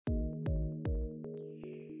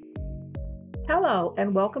Hello,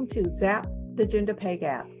 and welcome to ZAP, the Gender Pay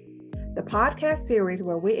Gap, the podcast series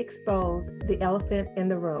where we expose the elephant in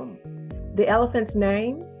the room. The elephant's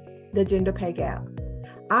name, the gender pay gap.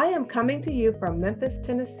 I am coming to you from Memphis,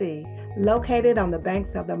 Tennessee, located on the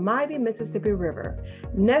banks of the mighty Mississippi River.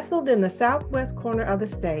 Nestled in the southwest corner of the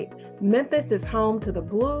state, Memphis is home to the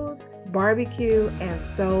blues, barbecue, and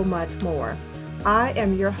so much more. I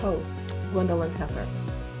am your host, Gwendolyn Tucker.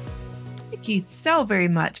 Thank you so very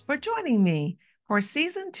much for joining me for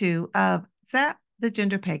season 2 of ZAP, the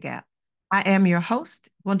Gender Pay Gap. I am your host,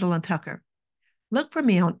 Gwendolyn Tucker. Look for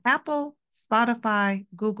me on Apple, Spotify,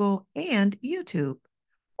 Google, and YouTube,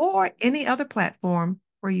 or any other platform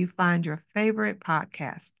where you find your favorite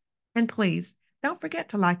podcast. And please don't forget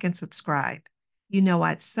to like and subscribe. You know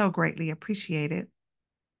I'd so greatly appreciate it.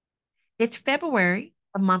 It's February,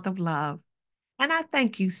 a month of love. And I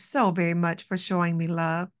thank you so very much for showing me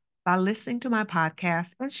love by listening to my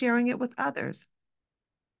podcast and sharing it with others.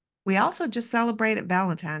 We also just celebrated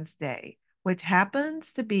Valentine's Day, which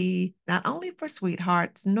happens to be not only for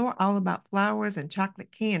sweethearts, nor all about flowers and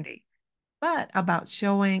chocolate candy, but about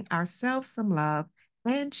showing ourselves some love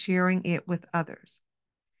and sharing it with others.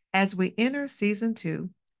 As we enter season 2,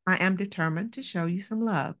 I am determined to show you some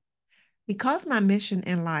love. Because my mission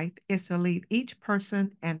in life is to leave each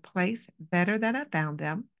person and place better than I found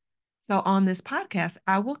them. So on this podcast,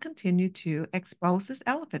 I will continue to expose this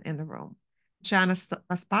elephant in the room, shine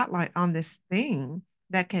a spotlight on this thing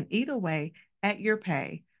that can eat away at your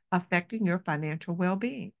pay, affecting your financial well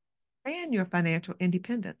being and your financial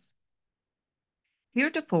independence.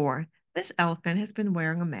 Heretofore, this elephant has been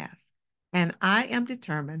wearing a mask, and I am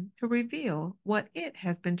determined to reveal what it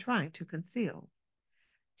has been trying to conceal.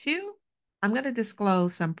 Two, I'm going to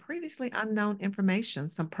disclose some previously unknown information,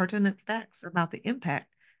 some pertinent facts about the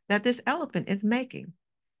impact that this elephant is making.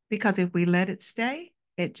 Because if we let it stay,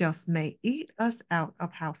 it just may eat us out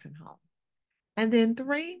of house and home. And then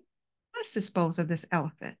three, let's dispose of this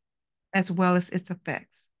elephant as well as its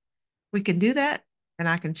effects. We can do that, and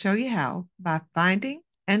I can show you how by finding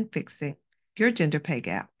and fixing your gender pay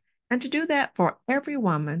gap. And to do that for every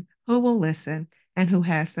woman who will listen and who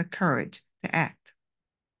has the courage to act.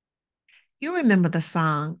 You remember the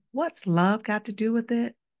song, What's Love Got to Do with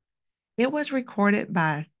It? It was recorded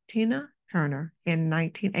by Tina Turner in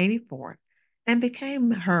 1984 and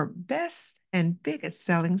became her best and biggest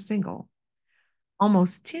selling single.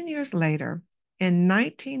 Almost 10 years later, in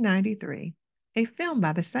 1993, a film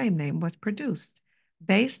by the same name was produced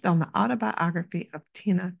based on the autobiography of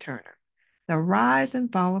Tina Turner, the rise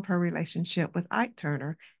and fall of her relationship with Ike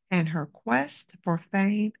Turner, and her quest for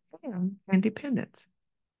fame and independence.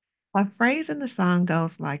 A phrase in the song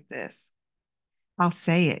goes like this. I'll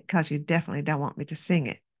say it because you definitely don't want me to sing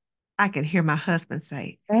it. I can hear my husband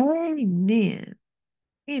say, Amen.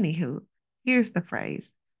 Anywho, here's the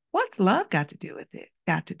phrase. What's love got to do with it?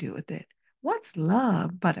 Got to do with it. What's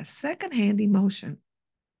love but a secondhand emotion?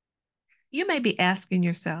 You may be asking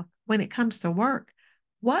yourself, when it comes to work,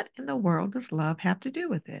 what in the world does love have to do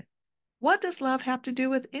with it? What does love have to do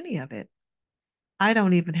with any of it? I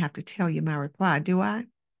don't even have to tell you my reply, do I?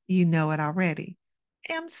 You know it already.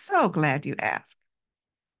 I'm so glad you asked.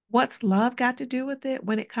 What's love got to do with it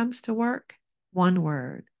when it comes to work? One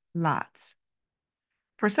word, lots.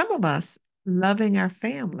 For some of us, loving our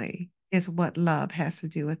family is what love has to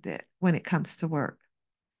do with it when it comes to work.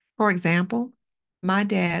 For example, my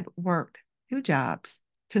dad worked 2 jobs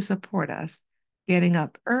to support us, getting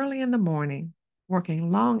up early in the morning,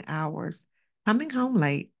 working long hours, coming home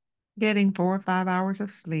late, getting 4 or 5 hours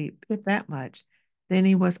of sleep, if that much. Then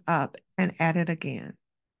he was up and at it again,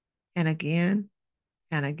 and again,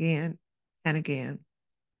 and again, and again.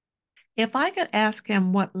 If I could ask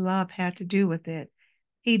him what love had to do with it,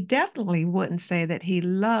 he definitely wouldn't say that he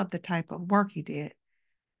loved the type of work he did,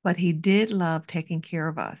 but he did love taking care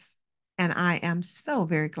of us. And I am so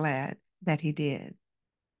very glad that he did.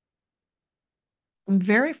 I'm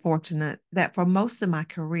very fortunate that for most of my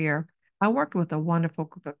career, I worked with a wonderful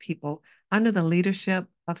group of people under the leadership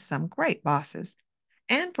of some great bosses.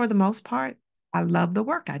 And for the most part, I loved the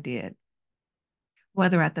work I did,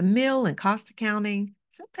 whether at the mill and cost accounting,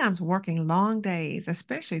 sometimes working long days,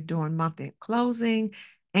 especially during month end closing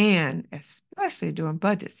and especially during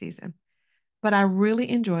budget season. But I really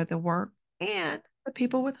enjoyed the work and the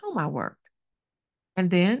people with whom I worked. And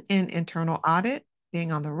then in internal audit,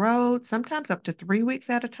 being on the road, sometimes up to 3 weeks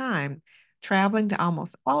at a time, traveling to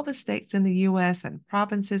almost all the states in the US and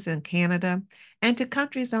provinces in Canada, and to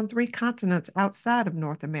countries on 3 continents outside of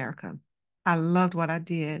North America. I loved what I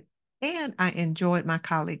did, and I enjoyed my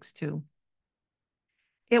colleagues too.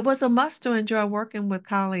 It was a must to enjoy working with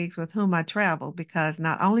colleagues with whom I traveled because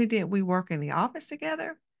not only did we work in the office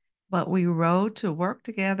together, but we rode to work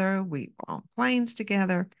together, we were on planes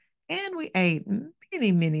together, and we ate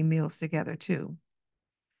many, many meals together too.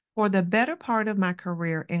 For the better part of my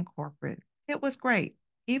career in corporate, it was great,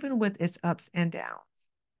 even with its ups and downs,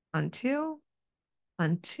 until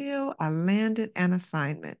I landed an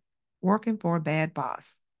assignment working for a bad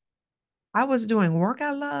boss. I was doing work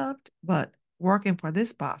I loved, but working for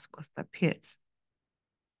this boss was the pits.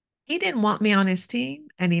 He didn't want me on his team,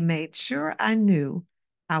 and he made sure I knew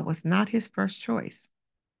I was not his first choice.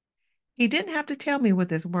 He didn't have to tell me with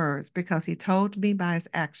his words because he told me by his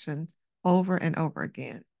actions over and over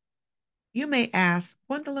again. You may ask,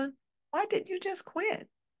 Gwendolyn, why didn't you just quit?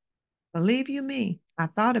 Believe you me, I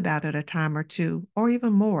thought about it a time or two, or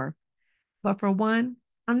even more. But for one,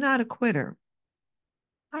 I'm not a quitter.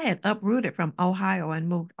 I had uprooted from Ohio and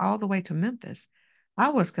moved all the way to Memphis.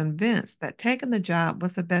 I was convinced that taking the job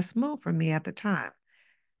was the best move for me at the time.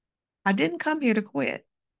 I didn't come here to quit.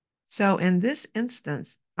 So in this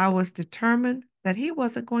instance, I was determined that he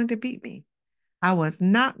wasn't going to beat me. I was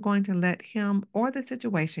not going to let him or the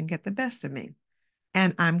situation get the best of me.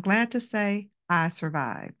 And I'm glad to say I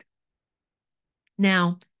survived.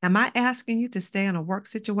 Now, am I asking you to stay in a work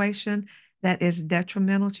situation that is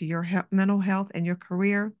detrimental to your mental health and your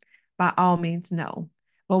career? By all means, no.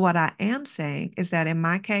 But what I am saying is that in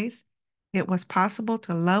my case, it was possible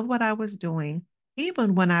to love what I was doing,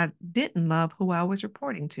 even when I didn't love who I was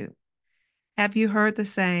reporting to. Have you heard the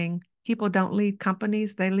saying, people don't leave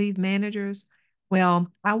companies, they leave managers?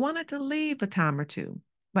 Well, I wanted to leave a time or two.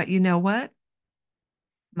 But you know what?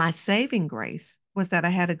 My saving grace was that I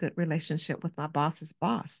had a good relationship with my boss's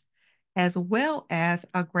boss, as well as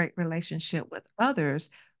a great relationship with others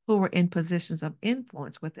who were in positions of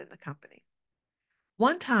influence within the company.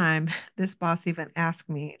 One time, this boss even asked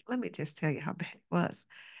me, let me just tell you how bad it was,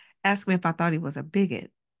 asked me if I thought he was a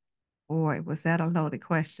bigot. Boy, was that a loaded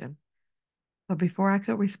question. But before I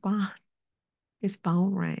could respond, his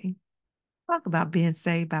phone rang. Talk about being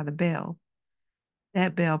saved by the bell.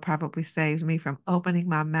 That bell probably saved me from opening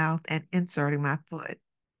my mouth and inserting my foot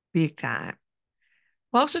big time.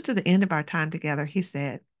 Closer to the end of our time together, he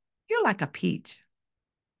said, You're like a peach.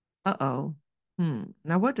 Uh-oh.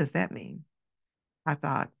 Now what does that mean? I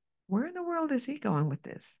thought, where in the world is he going with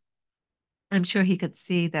this? I'm sure he could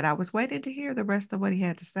see that I was waiting to hear the rest of what he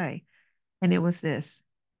had to say. And it was this.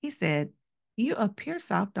 He said, You appear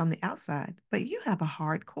soft on the outside, but you have a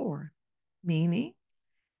hard core. Meaning?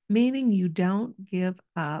 Meaning you don't give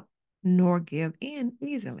up nor give in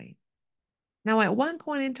easily. Now, at one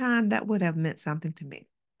point in time, that would have meant something to me,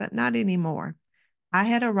 but not anymore. I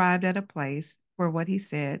had arrived at a place where what he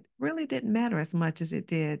said really didn't matter as much as it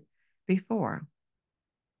did before.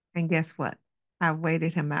 And guess what? I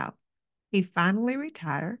waited him out. He finally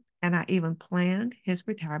retired, and I even planned his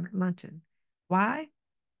retirement luncheon. Why?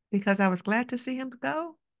 Because I was glad to see him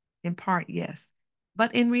go? In part, yes.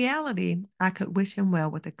 But in reality, I could wish him well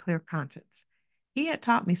with a clear conscience. He had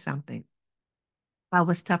taught me something. I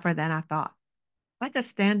was tougher than I thought. I could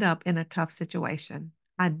stand up in a tough situation.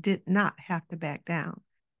 I did not have to back down.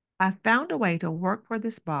 I found a way to work for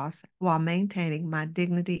this boss while maintaining my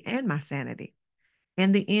dignity and my sanity.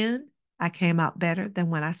 In the end, I came out better than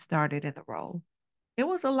when I started in the role. It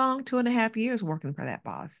was a long 2.5 years working for that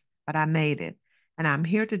boss, but I made it, and I'm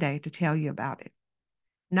here today to tell you about it.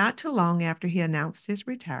 Not too long after he announced his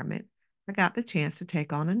retirement, I got the chance to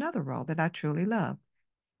take on another role that I truly love.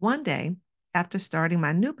 One day, after starting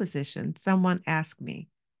my new position, someone asked me,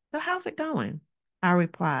 So, how's it going? I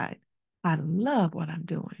replied, I love what I'm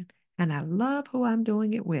doing, and I love who I'm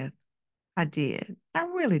doing it with. I did. I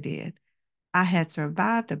really did. I had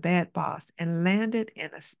survived a bad boss and landed in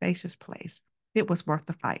a spacious place. It was worth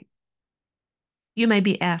the fight. You may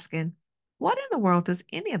be asking, what in the world does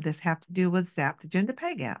any of this have to do with ZAP, the gender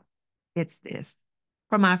pay gap? It's this.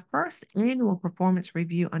 For my first annual performance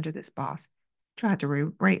review under this boss, I tried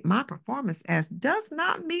to rate my performance as does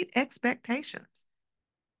not meet expectations.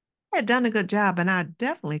 I had done a good job, and I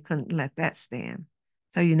definitely couldn't let that stand.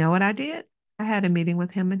 So, you know what I did? I had a meeting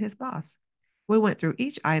with him and his boss. We went through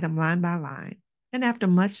each item line by line. And after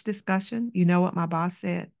much discussion, you know what my boss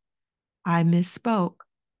said? I misspoke.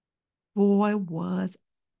 Boy, was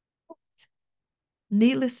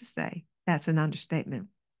needless to say, that's an understatement.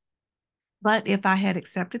 But if I had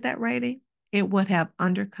accepted that rating, it would have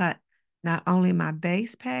undercut not only my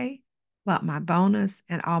base pay, but my bonus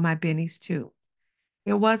and all my bennies too.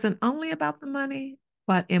 It wasn't only about the money,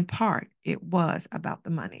 but in part, it was about the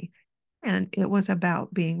money. And it was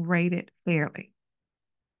about being rated fairly.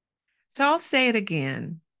 So I'll say it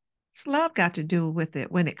again. What's love got to do with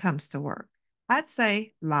it when it comes to work? I'd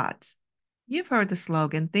say lots. You've heard the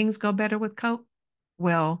slogan, things go better with Coke.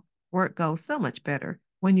 Well, work goes so much better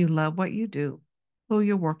when you love what you do, who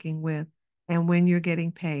you're working with, and when you're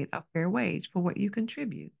getting paid a fair wage for what you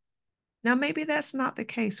contribute. Now, maybe that's not the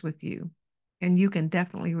case with you, and you can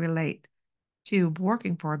definitely relate to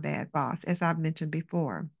working for a bad boss, as I've mentioned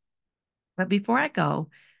before. But before I go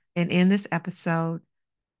and end this episode,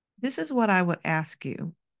 this is what I would ask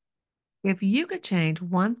you. If you could change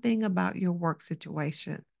one thing about your work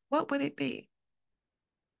situation, what would it be?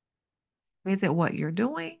 Is it what you're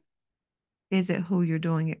doing? Is it who you're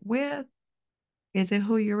doing it with? Is it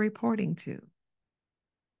who you're reporting to?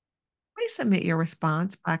 Please submit your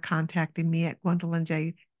response by contacting me at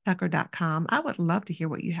gwendolynjtucker.com. I would love to hear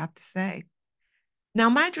what you have to say. Now,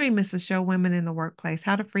 my dream is to show women in the workplace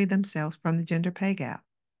how to free themselves from the gender pay gap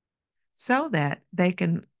so that they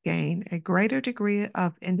can gain a greater degree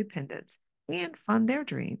of independence and fund their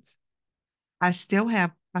dreams. I still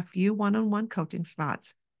have a few one-on-one coaching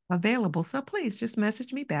slots available, so please just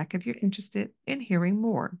message me back if you're interested in hearing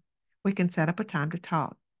more. We can set up a time to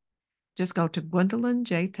talk. Just go to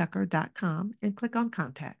gwendolynjtucker.com and click on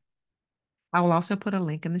contact. I will also put a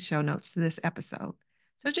link in the show notes to this episode.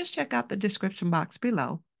 So just check out the description box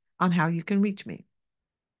below on how you can reach me.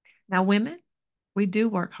 Now, women, we do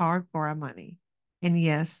work hard for our money. And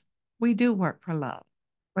yes, we do work for love.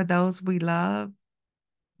 For those we love,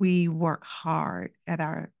 we work hard at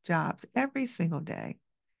our jobs every single day.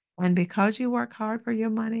 And because you work hard for your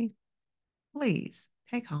money, please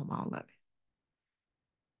take home all of it.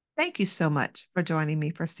 Thank you so much for joining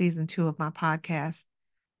me for season 2 of my podcast.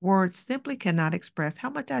 Words simply cannot express how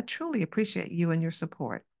much I truly appreciate you and your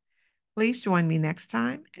support. Please join me next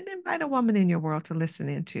time and invite a woman in your world to listen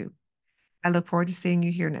into. I look forward to seeing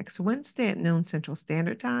you here next Wednesday at noon Central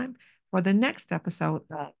Standard Time for the next episode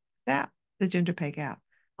of Zap, the Gender Pay Gap.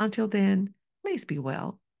 Until then, please be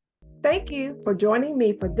well. Thank you for joining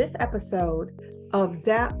me for this episode of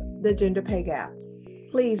Zap, the Gender Pay Gap.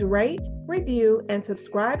 Please rate, review, and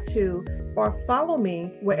subscribe to or follow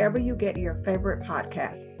me wherever you get your favorite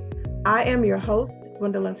podcast. I am your host,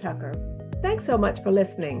 Gwendolyn Tucker. Thanks so much for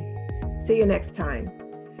listening. See you next time.